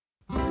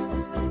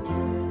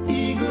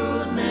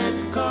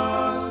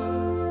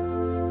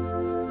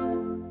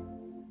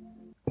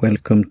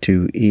Welcome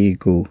to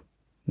Ego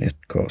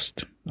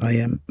Netcast. I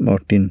am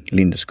Martin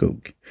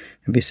Lindeskog,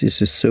 and this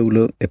is a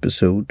solo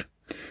episode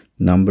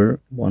number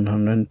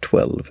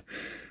 112. I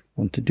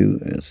want to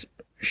do a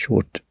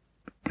short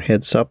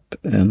heads up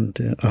and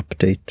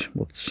update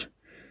what's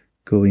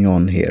going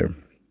on here.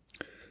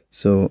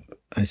 So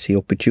I see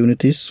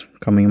opportunities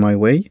coming my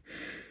way,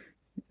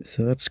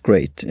 so that's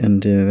great.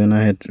 And when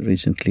I had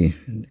recently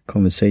a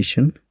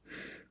conversation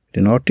with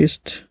an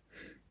artist,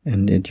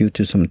 and due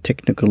to some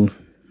technical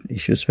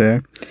issues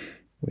there,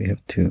 we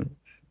have to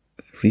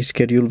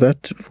reschedule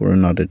that for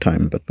another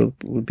time, but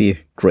will be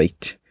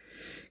great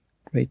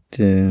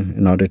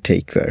another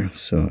take there.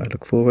 So I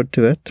look forward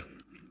to that,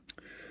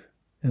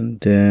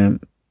 and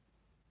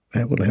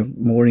I will have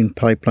more in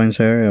pipelines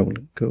there. I will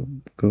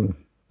go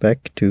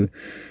back to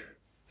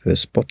the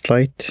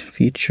spotlight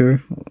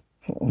feature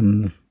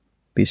on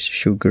Biz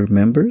Sugar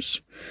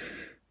members,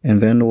 and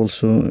then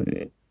also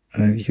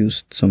I've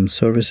used some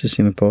services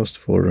in the past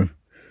for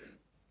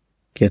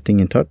getting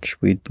in touch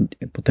with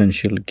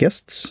potential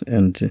guests,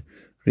 and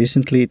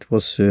recently it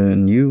was a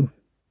new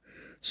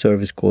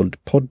service called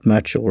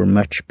Podmatch or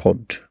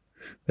MatchPod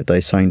that I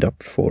signed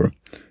up for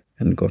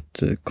and got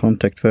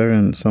contact there,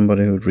 and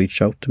somebody would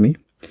reach out to me.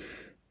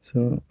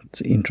 So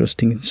it's an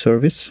interesting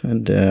service,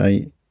 and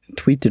I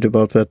tweeted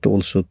about that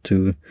also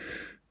to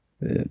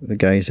the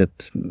guys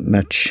at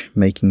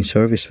Matchmaking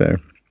Service there,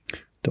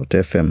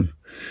 .fm,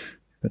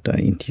 that I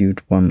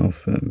interviewed one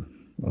of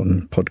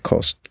on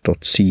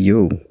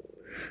podcast.co.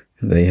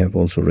 They have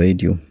also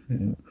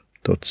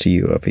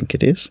radio.co, I think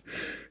it is,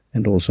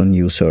 and also a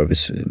new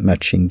service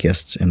matching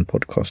guests and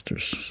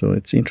podcasters. So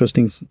it's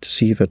interesting to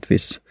see that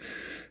this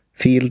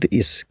field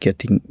is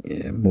getting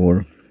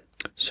more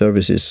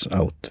services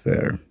out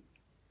there.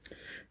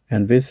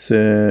 And this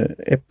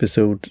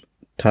episode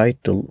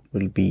title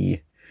will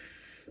be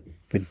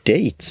with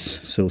dates,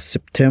 so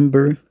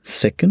September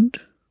 2nd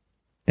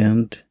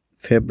and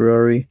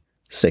February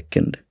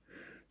 2nd.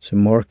 So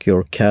mark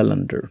your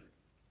calendar.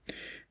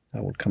 I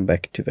will come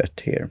back to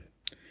that here.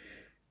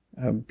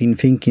 I've been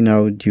thinking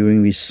now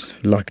during these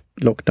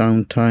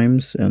lockdown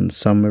times and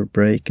summer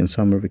break and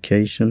summer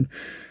vacation,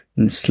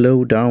 and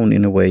slow down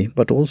in a way,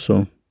 but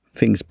also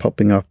things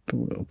popping up,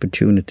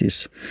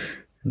 opportunities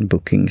and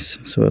bookings.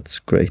 So that's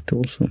great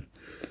also.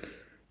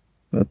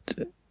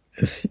 But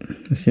as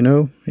you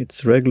know,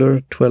 it's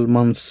regular 12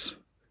 months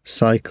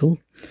cycle.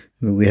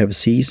 We have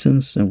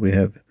seasons and we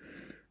have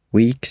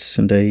weeks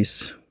and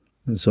days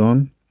and so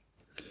on.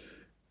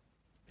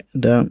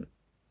 And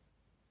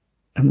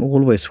I'm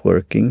always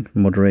working,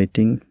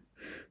 moderating,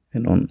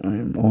 and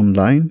I'm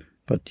online.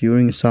 But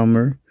during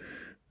summer,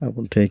 I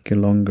will take a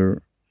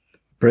longer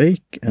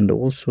break, and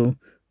also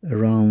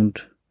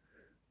around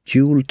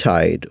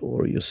Yuletide,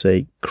 or you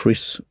say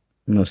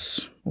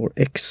Christmas, or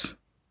X-Mass,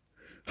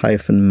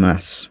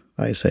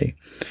 I say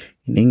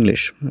in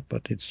English,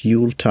 but it's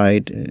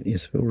Yuletide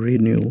is the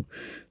original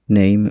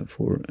name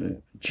for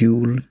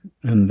Yule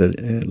and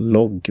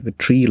the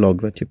tree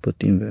log that you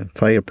put in the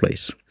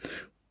fireplace.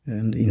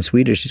 And in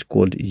Swedish it's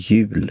called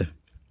jul.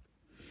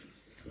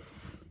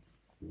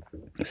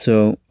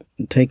 So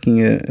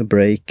taking a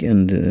break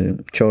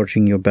and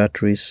charging your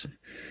batteries,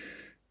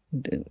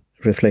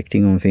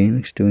 reflecting on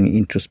things, doing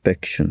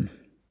introspection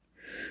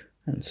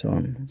and so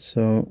on.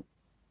 So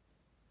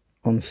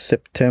on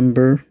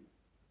September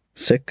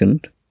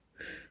 2nd,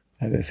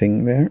 I have a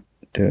thing there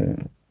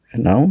to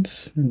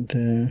announce,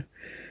 and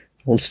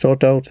we'll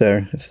start out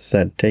there, as I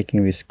said,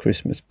 taking this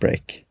Christmas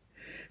break,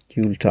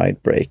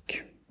 Yuletide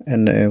break.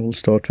 And I will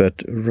start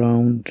that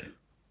around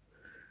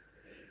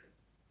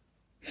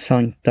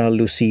Sancta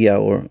Lucia,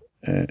 or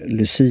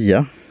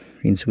Lucia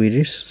in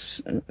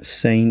Swedish,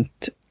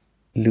 Saint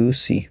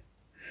Lucy,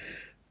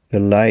 the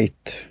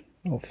light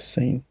of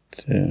Saint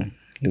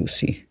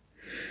Lucy.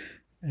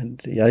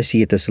 And I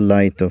see it as a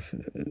light of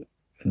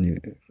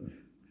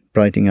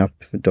brightening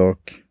up the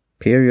dark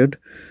period.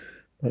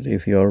 But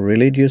if you are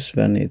religious,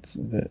 then it's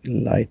the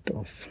light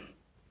of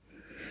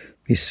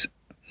this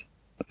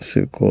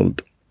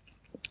so-called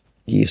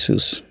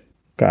Jesus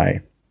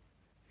guy.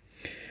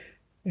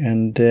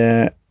 And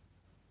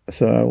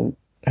so I'll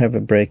have a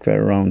break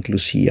there around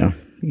Lucia,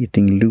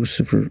 eating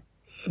Lucifer.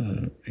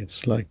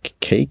 It's like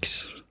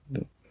cakes.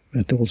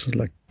 It also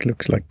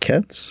looks like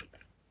cats.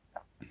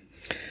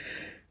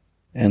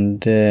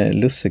 And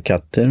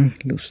lussekatter,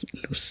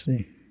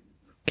 Lucy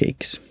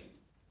cakes.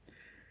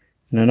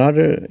 And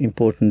another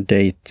important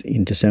date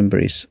in December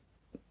is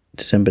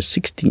December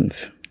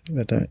 16th.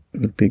 That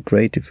would be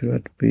great if it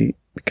had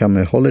become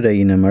a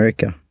holiday in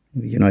America,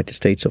 in the United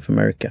States of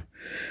America.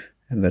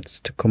 And that's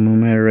to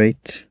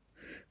commemorate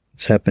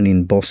what's happened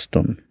in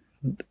Boston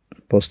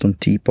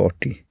Tea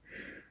Party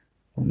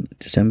on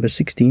December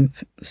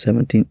 16th,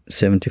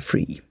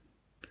 1773.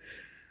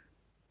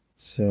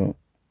 So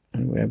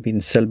we have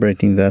been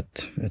celebrating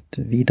that at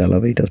Vida La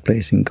Vida's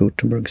place in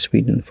Gothenburg,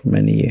 Sweden for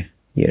many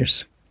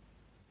years.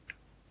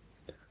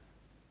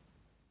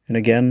 And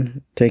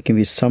again, taking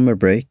this summer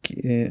break,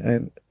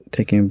 I'm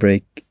taking a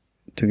break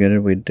together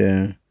with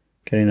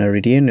Carina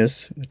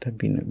Redenius, that have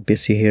been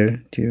busy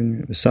here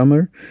during the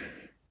summer.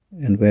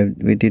 And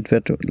we did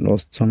that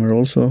last summer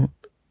also,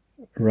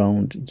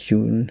 around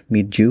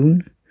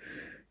mid-June.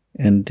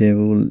 And we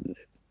will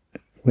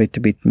wait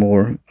a bit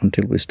more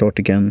until we start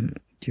again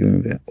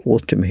during the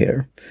autumn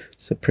here.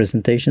 So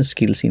presentation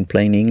skills in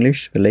plain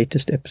English. The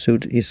latest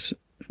episode is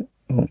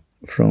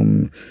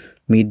from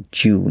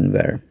mid-June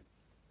there.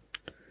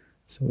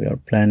 So we are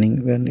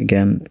planning then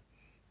again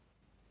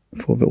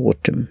for the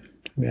autumn.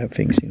 We have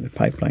things in the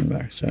pipeline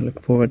there. So I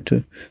look forward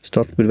to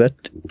start with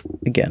that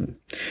again.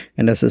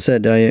 And as I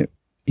said, I am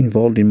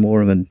involved in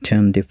more than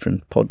 10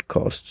 different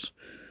podcasts.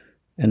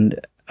 And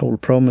I will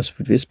promise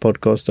with this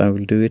podcast I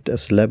will do it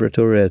as a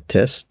laboratory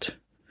test.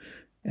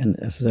 And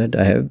as I said,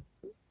 I have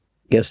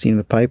guests in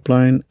the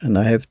pipeline and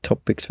I have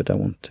topics that I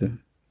want to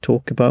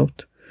talk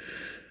about.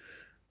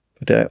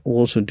 But I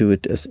also do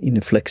it as in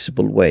a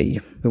flexible way.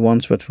 The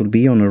ones that will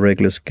be on a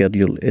regular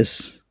schedule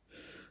is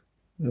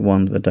the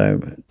one that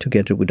I'm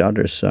together with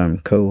others I'm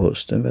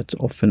co-host, and that's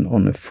often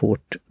on a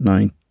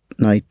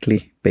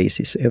fortnightly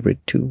basis every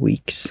 2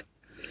 weeks.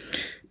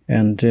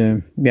 And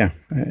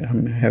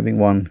I'm having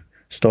one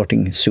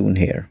starting soon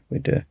here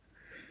with a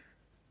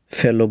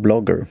fellow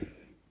blogger,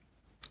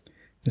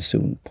 a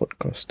soon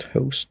podcast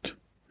host.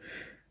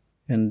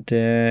 And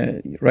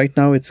right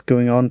now it's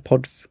going on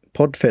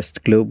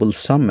Podfest Global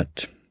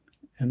Summit.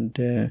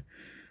 And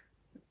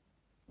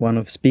one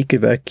of the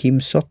speakers there,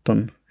 Kim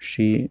Sutton,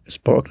 she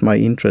sparked my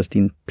interest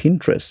in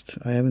Pinterest.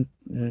 I haven't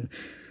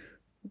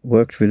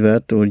worked with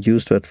that or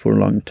used that for a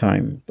long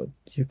time, but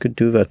you could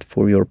do that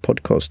for your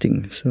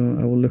podcasting. So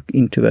I will look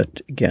into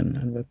that again,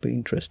 and that'll be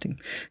interesting.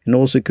 And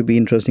also it could be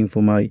interesting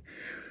for my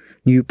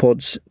new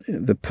pods,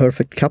 The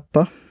Perfect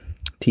Kappa,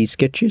 Tea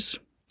Sketches,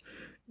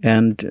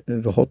 and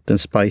the Hot and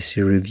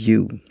Spicy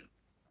Review.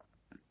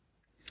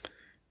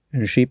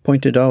 And she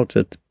pointed out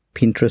that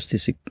Pinterest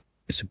is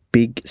a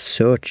big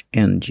search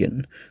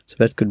engine. So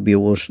that could be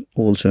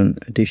also an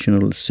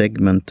additional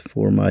segment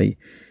for my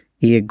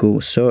ego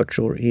search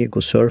or ego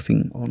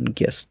surfing on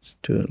guests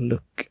to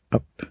look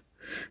up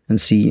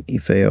and see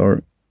if they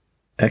are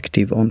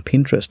active on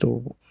Pinterest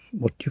or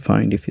what you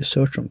find if you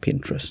search on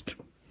Pinterest.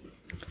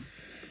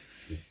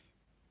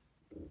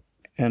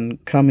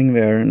 And coming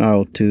there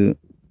now to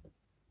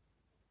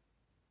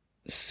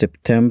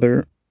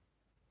September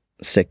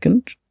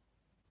 2nd,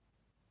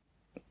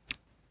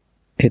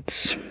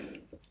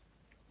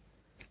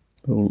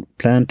 we'll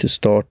plan to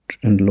start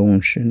and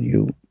launch a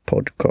new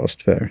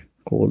podcast there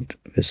called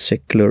The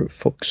Secular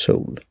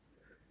Foxhole.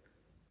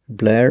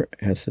 Blair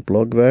has a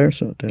blog there,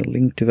 so I'll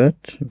link to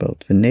that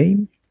about the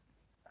name.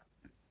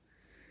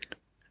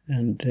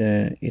 And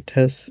it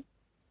has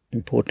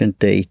important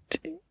date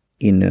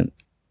in a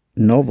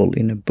novel,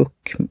 in a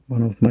book,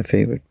 one of my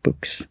favorite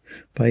books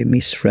by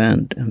Miss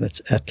Rand, and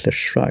that's Atlas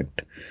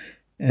Shrugged.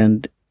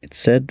 And it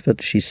said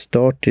that she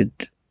started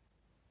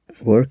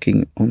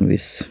working on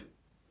this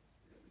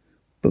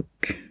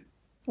book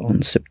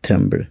on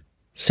September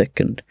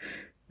 2nd,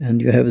 and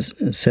you have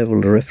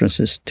several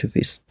references to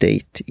this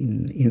date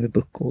in the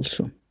book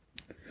also.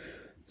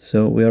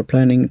 So we are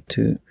planning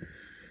to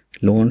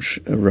launch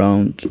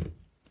around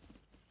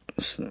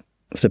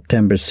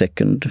September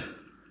 2nd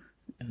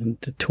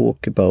and to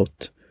talk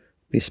about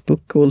this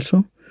book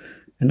also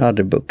and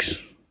other books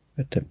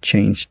that have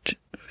changed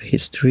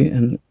history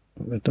and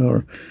that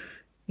are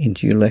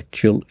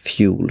intellectual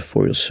fuel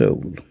for your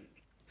soul.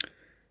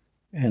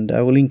 And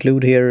I will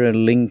include here a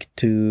link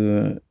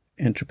to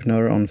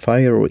Entrepreneur on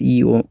Fire, or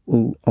EO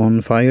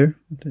on Fire,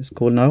 it is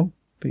called now,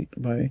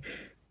 by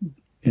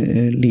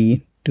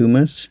Lee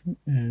Dumas.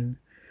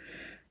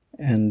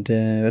 And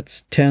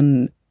that's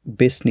 10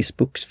 business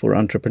books for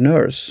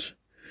entrepreneurs.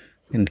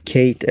 And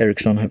Kate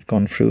Erickson have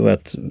gone through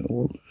that,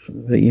 all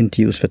the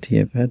interviews that he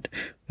have had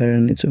there,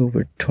 and it's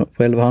over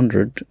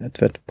 1,200 at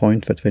that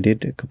point that they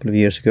did a couple of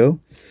years ago.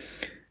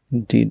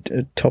 Did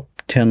a top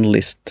 10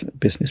 list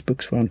business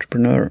books for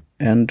entrepreneur,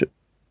 and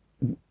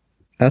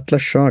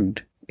Atlas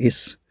Shrugged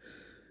is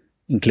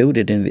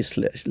included in this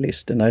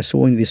list. And I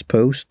saw in this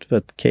post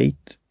that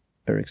Kate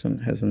Erickson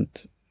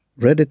hasn't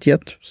read it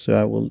yet, so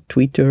I will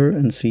tweet to her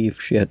and see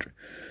if she had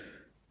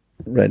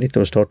read it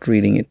or start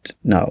reading it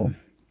now.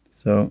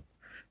 So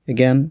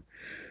again,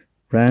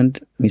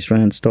 Miss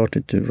Rand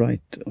started to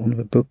write on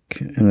the book,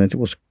 and it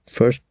was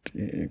first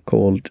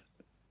called,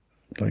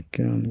 like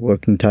a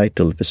working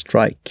title, The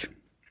Strike,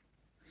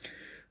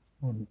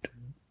 on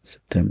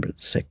September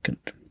 2nd.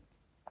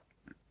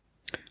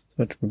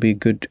 So it will be a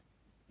good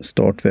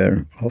start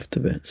there after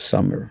the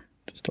summer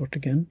to start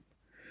again.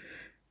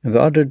 And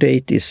the other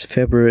date is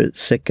February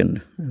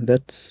 2nd, and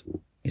that's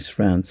is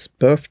Rand's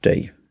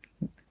birthday,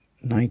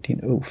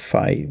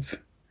 1905.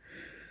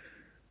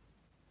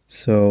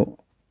 So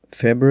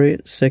February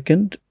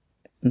 2nd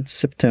and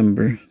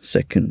September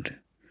 2nd.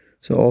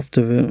 So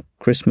after the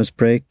Christmas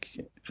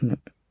break,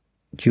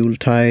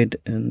 Yuletide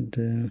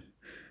and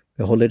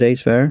the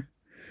holidays there,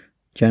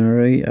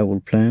 January I will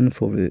plan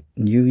for the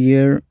new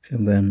year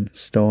and then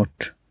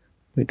start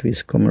with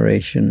this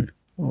commemoration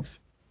of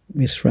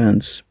Miss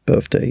Rand's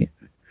birthday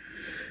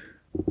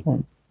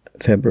on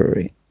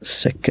February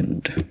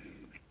 2nd.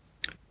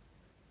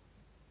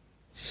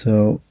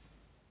 So,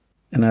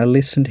 and I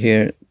listened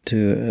here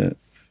to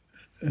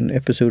an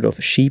episode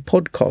of She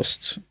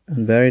Podcasts,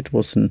 and there it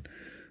was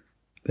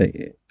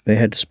they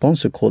had a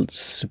sponsor called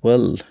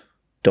Swell.life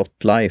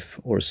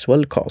or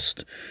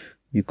Swellcast.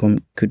 You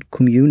could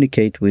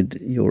communicate with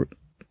your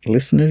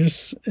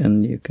listeners,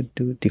 and you could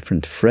do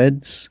different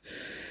threads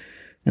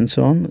and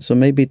so on. So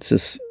maybe it's a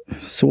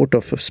sort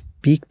of a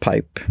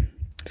SpeakPipe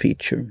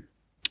feature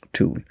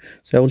tool.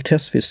 So I will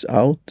test this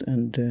out,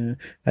 and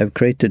I've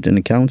created an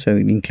account, so I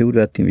will include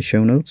that in the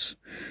show notes.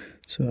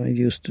 So I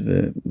used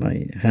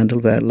my handle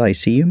there,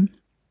 Lyceum,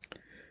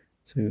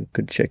 so you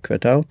could check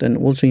that out. And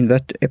also in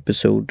that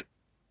episode,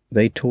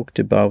 they talked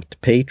about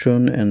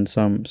Patreon and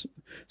some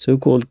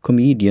so-called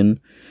comedian,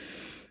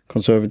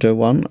 conservative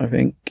one, I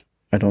think.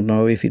 I don't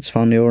know if it's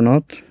funny or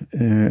not,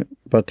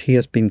 but he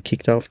has been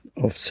kicked out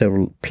of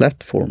several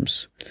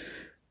platforms.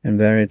 And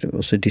there it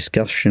was a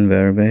discussion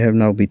where they have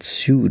now been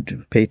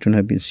sued. Patreon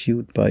have been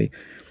sued by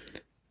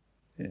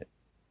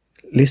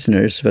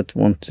listeners that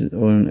want to,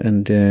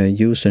 and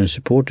users and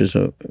supporters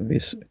of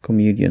this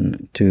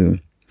comedian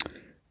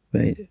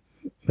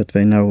that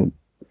they now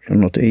are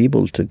not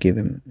able to give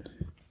him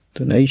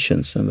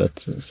donations, and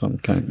that's some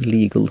kind of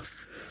legal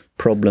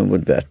problem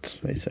with that,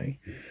 they say.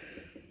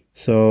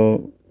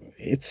 So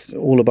it's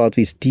all about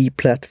this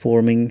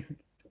deplatforming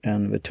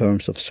and the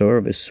terms of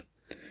service.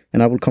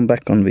 And I will come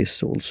back on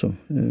this also.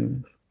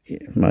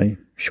 My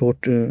short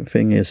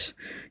thing is,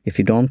 if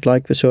you don't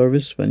like the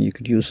service, then you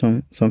could use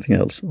something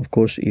else. Of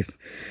course, if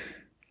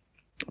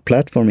a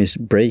platform is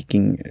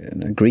breaking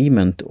an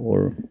agreement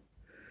or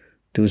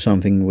do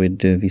something with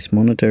this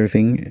monetary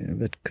thing,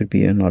 that could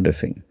be another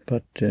thing.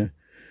 But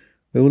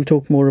we will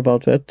talk more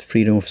about that,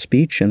 freedom of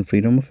speech and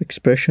freedom of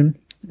expression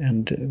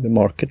and the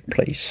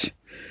marketplace.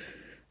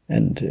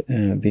 And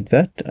with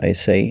that, I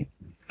say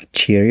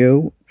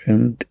cheerio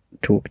and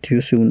talk to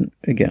you soon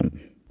again.